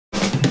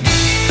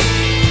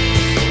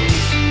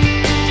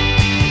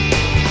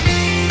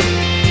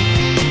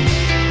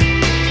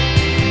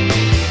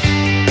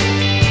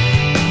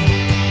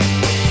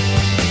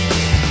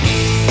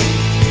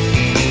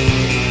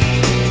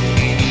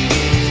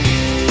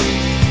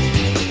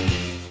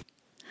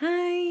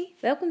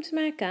Welcome to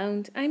my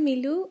account. I'm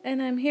Milou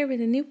and I'm here with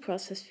a new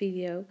process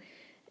video.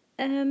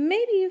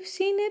 Maybe you've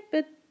seen it,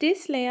 but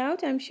this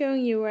layout I'm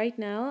showing you right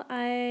now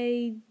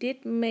I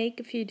did make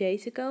a few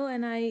days ago,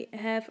 and I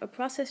have a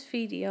process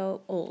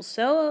video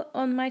also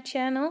on my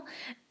channel.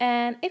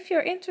 And if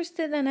you're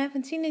interested and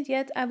haven't seen it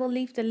yet, I will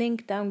leave the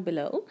link down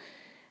below.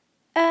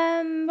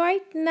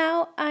 Right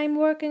now I'm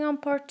working on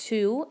part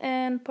 2,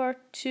 and part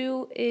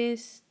 2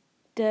 is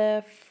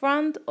the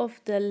front of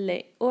the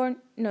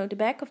the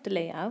back of the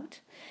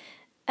layout.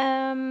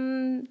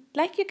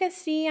 Like you can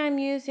see, I'm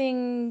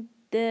using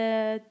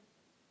the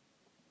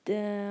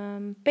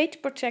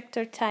page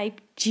protector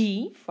type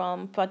G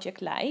from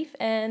Project Life,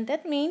 and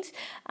that means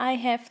I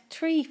have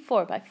 3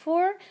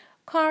 4x4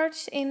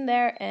 cards in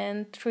there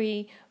and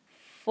 3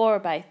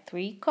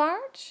 4x3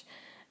 cards.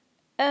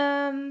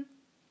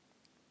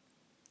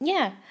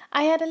 Yeah,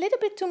 I had a little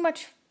bit too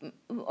much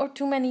or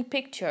too many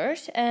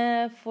pictures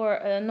for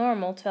a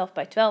normal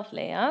 12x12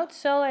 layout,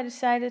 so I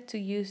decided to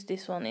use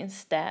this one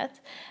instead.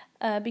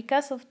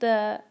 Because of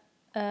the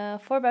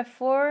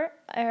 4x4,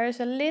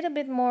 there's a little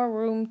bit more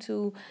room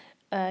to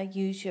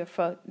use your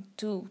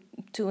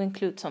to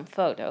include some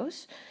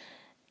photos.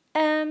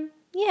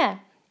 Yeah,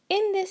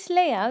 in this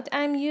layout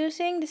I'm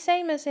using the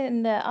same as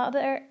in the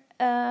other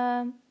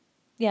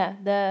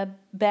the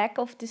back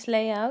of this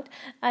layout.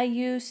 I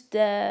used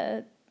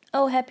the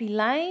Oh Happy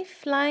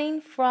Life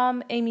line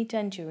from Amy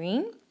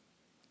Tangerine.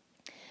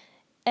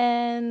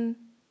 And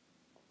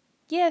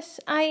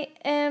yes, I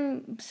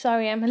am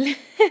sorry, I'm a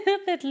little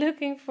bit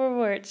looking for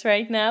words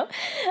right now.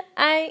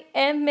 I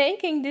am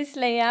making this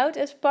layout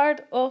as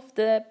part of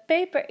the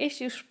paper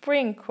issue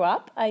spring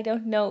crop. I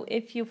don't know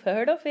if you've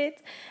heard of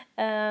it,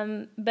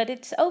 but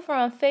it's over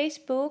on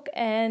Facebook,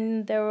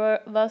 and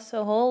was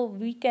a whole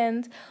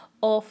weekend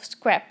of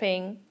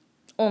scrapping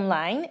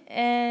online,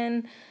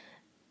 and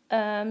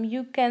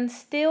you can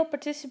still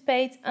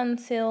participate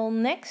until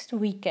next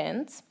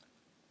weekend.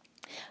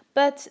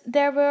 But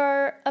there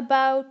were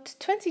about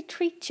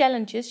 23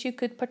 challenges you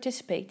could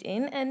participate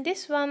in, and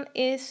this one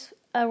is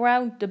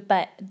around the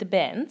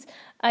band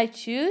I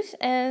choose.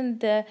 And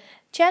the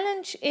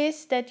challenge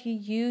is that you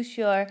use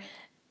your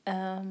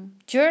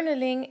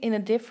journaling in a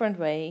different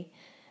way.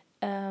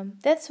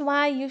 That's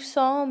why you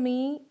saw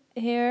me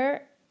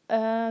here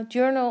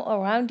journal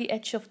around the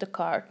edge of the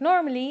card.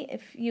 Normally,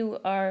 if you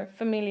are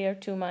familiar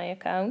to my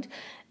account,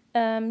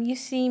 you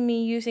see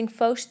me using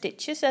faux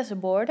stitches as a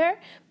border,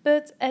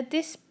 but at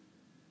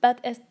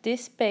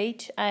this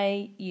page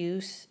I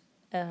use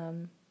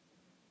the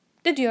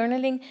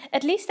journaling,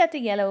 at least at the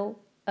yellow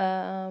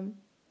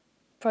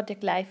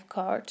Project Life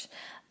cards.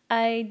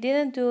 I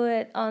didn't do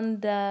it on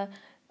the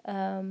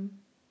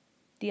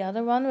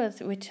other one,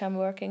 which I'm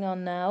working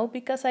on now,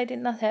 because I did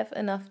not have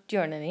enough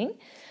journaling.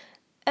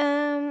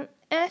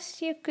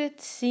 As you could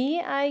see,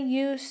 I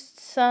used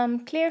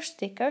some clear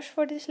stickers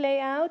for this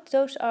layout.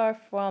 Those are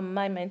from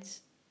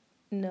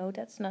no,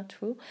 that's not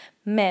true,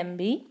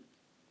 Mambi.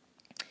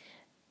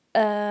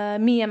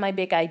 Me and My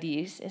Big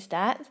Ideas is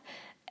that.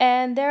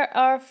 And there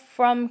are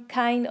from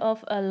kind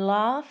of a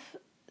love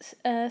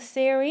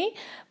series,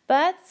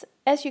 but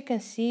as you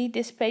can see,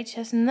 this page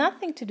has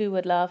nothing to do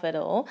with love at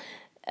all.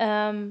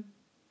 Well,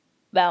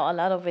 a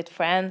lot of it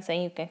friends,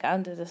 and you can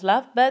count it as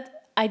love,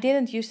 but I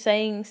didn't use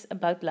sayings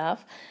about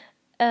love.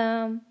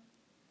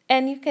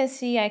 And you can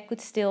see I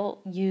could still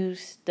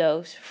use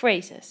those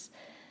phrases.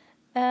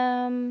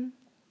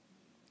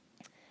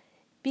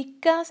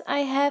 Because I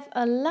have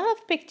a lot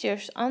of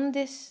pictures on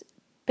this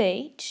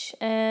page,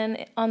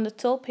 and on the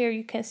top here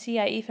you can see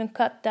I even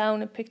cut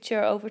down a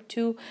picture over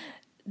 2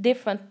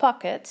 different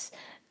pockets.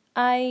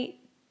 I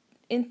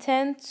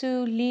intend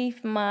to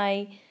leave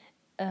my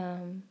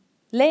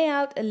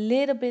layout a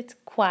little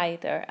bit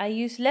quieter. I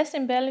use less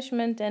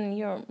embellishment than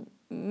you're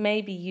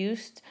maybe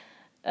used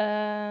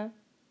than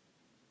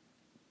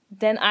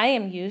I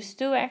am used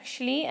to,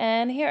 actually.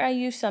 And here I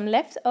use some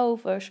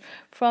leftovers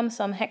from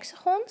some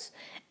hexagons,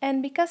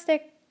 and because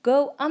they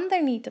go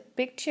underneath the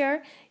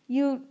picture,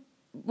 you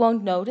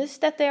won't notice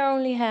that they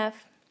only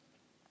half.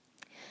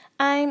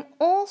 I'm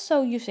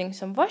also using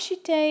some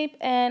washi tape,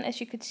 and as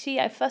you can see,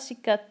 I fussy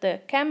cut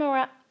the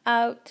camera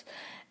out.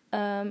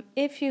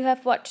 If you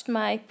have watched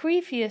my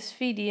previous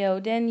video,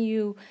 then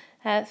you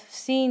have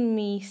seen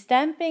me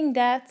stamping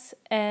that,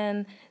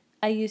 and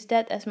I use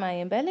that as my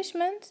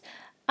embellishment.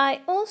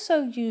 I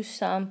also use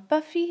some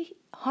puffy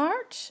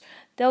hearts.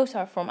 Those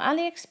are from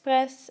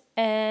AliExpress,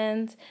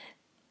 and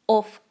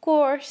of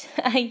course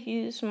I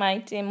use my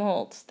Tim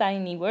Holtz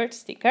tiny word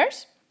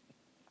stickers,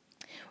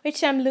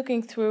 which I'm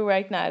looking through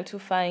right now to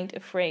find a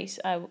phrase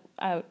I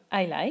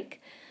like.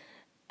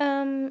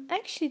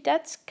 Actually,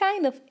 that's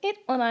kind of it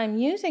what I'm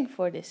using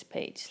for this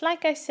page.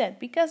 Like I said,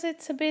 because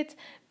it's a bit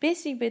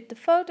busy with the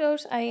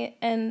photos,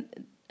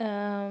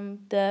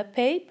 the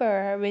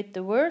paper with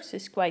the words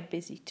is quite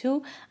busy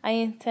too. I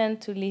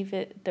intend to leave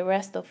the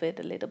rest of it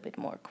a little bit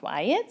more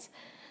quiet.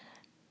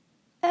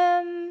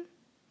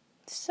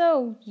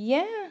 So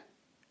yeah,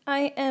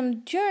 I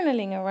am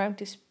journaling around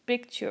this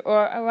picture,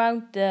 or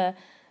around the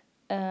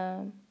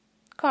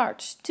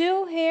cards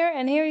too here,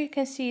 and here you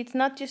can see it's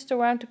not just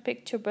around the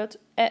picture but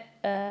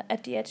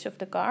at the edge of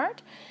the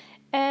card.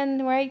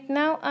 And right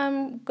now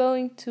I'm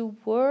going to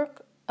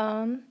work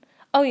on,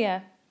 oh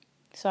yeah,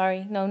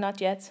 sorry, no,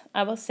 not yet.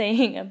 I was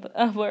saying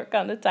a work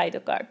on the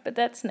title card, but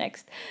that's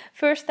next.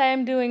 First I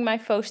am doing my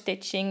faux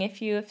stitching.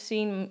 If you have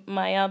seen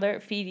my other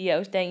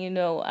videos, then you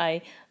know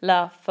I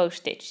love faux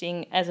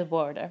stitching as a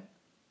border.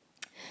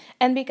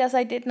 And because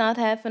I did not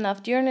have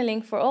enough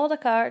journaling for all the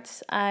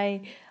cards,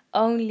 I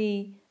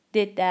only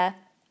did that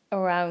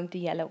around the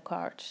yellow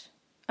cards.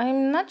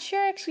 I'm not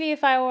sure actually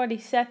if I already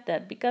said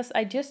that, because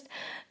I just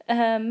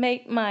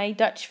made my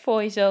Dutch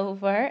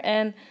voiceover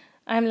and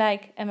I'm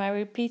like, am I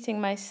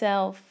repeating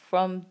myself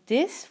from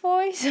this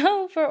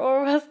voiceover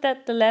or was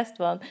that the last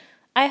one?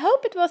 I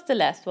hope it was the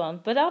last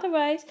one, but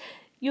otherwise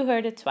you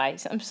heard it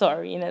twice. I'm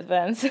sorry in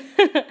advance.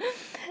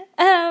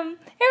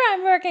 Here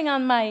I'm working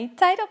on my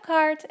title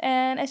card,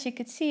 and as you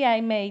could see I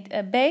made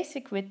a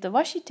basic with the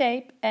washi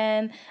tape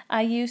and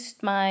I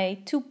used my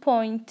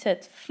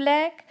 2-pointed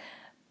flag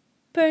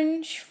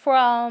punch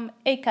from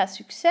EK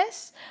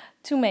Success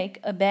to make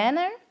a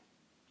banner.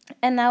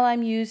 And now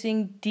I'm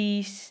using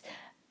these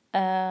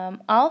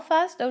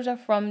alphas, those are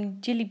from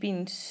Jelly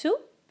Bean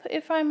Soup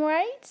if I'm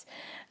right,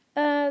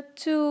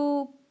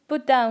 to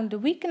put down the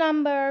week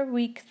number,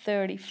 week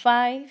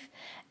 35,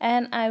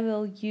 and I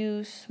will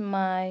use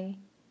my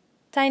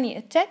tiny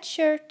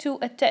attacher to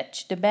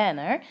attach the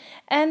banner.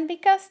 And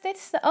because this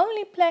is the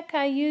only plaque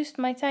I used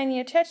my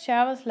tiny attacher,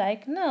 I was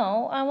like,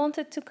 no, I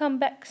wanted to come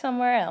back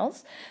somewhere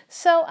else.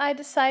 So I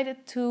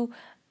decided to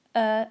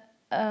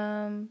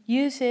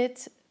use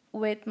it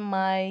with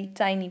my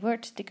tiny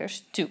word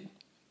stickers too.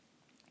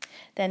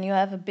 Then you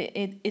have a bit,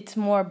 it's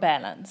more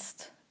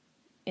balanced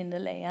in the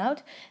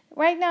layout.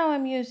 Right now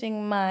I'm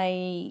using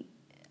my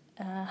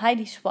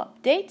Heidi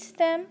Swap date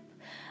stamp.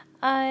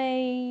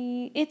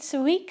 It's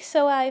a week,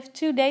 so I have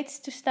 2 dates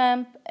to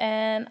stamp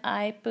and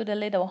I put a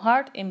little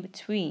heart in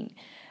between.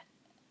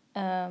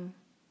 Yeah,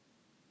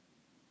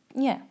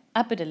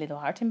 I put a little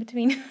heart in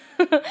between.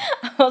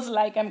 I was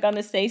like, I'm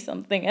gonna say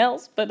something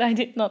else, but I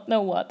did not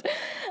know what.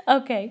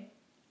 Okay,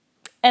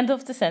 end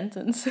of the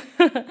sentence.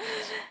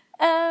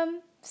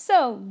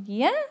 So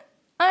yeah,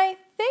 I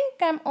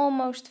think I'm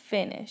almost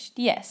finished.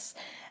 Yes.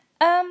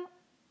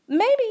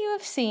 Maybe you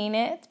have seen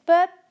it,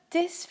 but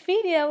this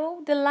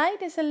video, the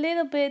light is a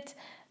little bit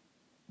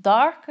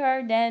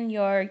darker than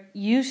you're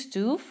used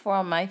to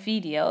for my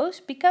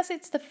videos, because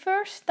it's the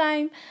first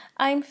time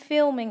I'm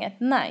filming at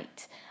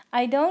night.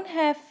 I don't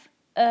have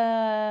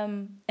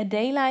a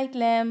daylight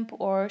lamp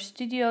or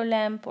studio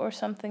lamp or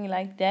something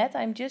like that.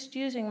 I'm just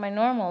using my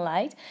normal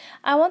light.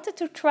 I wanted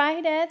to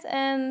try that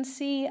and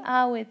see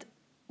how it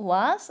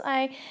was.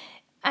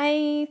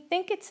 I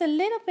think it's a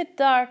little bit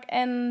dark,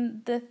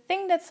 and the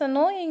thing that's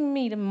annoying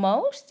me the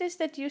most is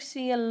that you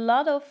see a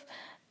lot of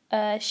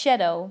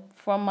shadow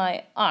from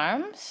my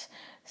arms.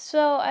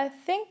 So I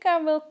think I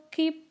will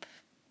keep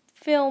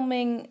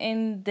filming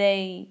in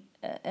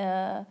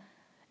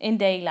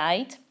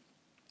daylight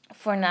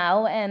for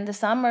now, and the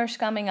summer's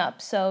coming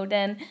up, so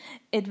then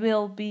it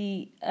will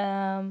be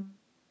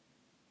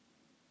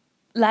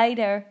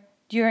lighter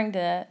during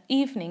the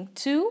evening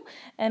too,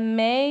 and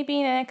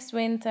maybe next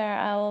winter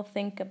I will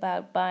think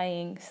about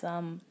buying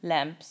some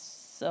lamps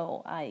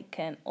so I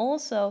can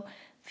also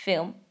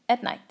film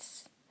at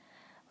nights.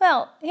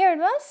 Well, here it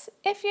was.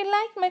 If you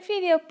liked my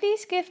video,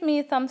 please give me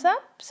a thumbs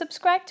up,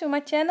 subscribe to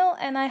my channel,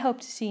 and I hope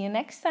to see you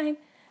next time.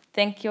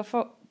 Thank you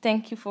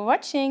for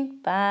watching.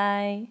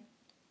 Bye.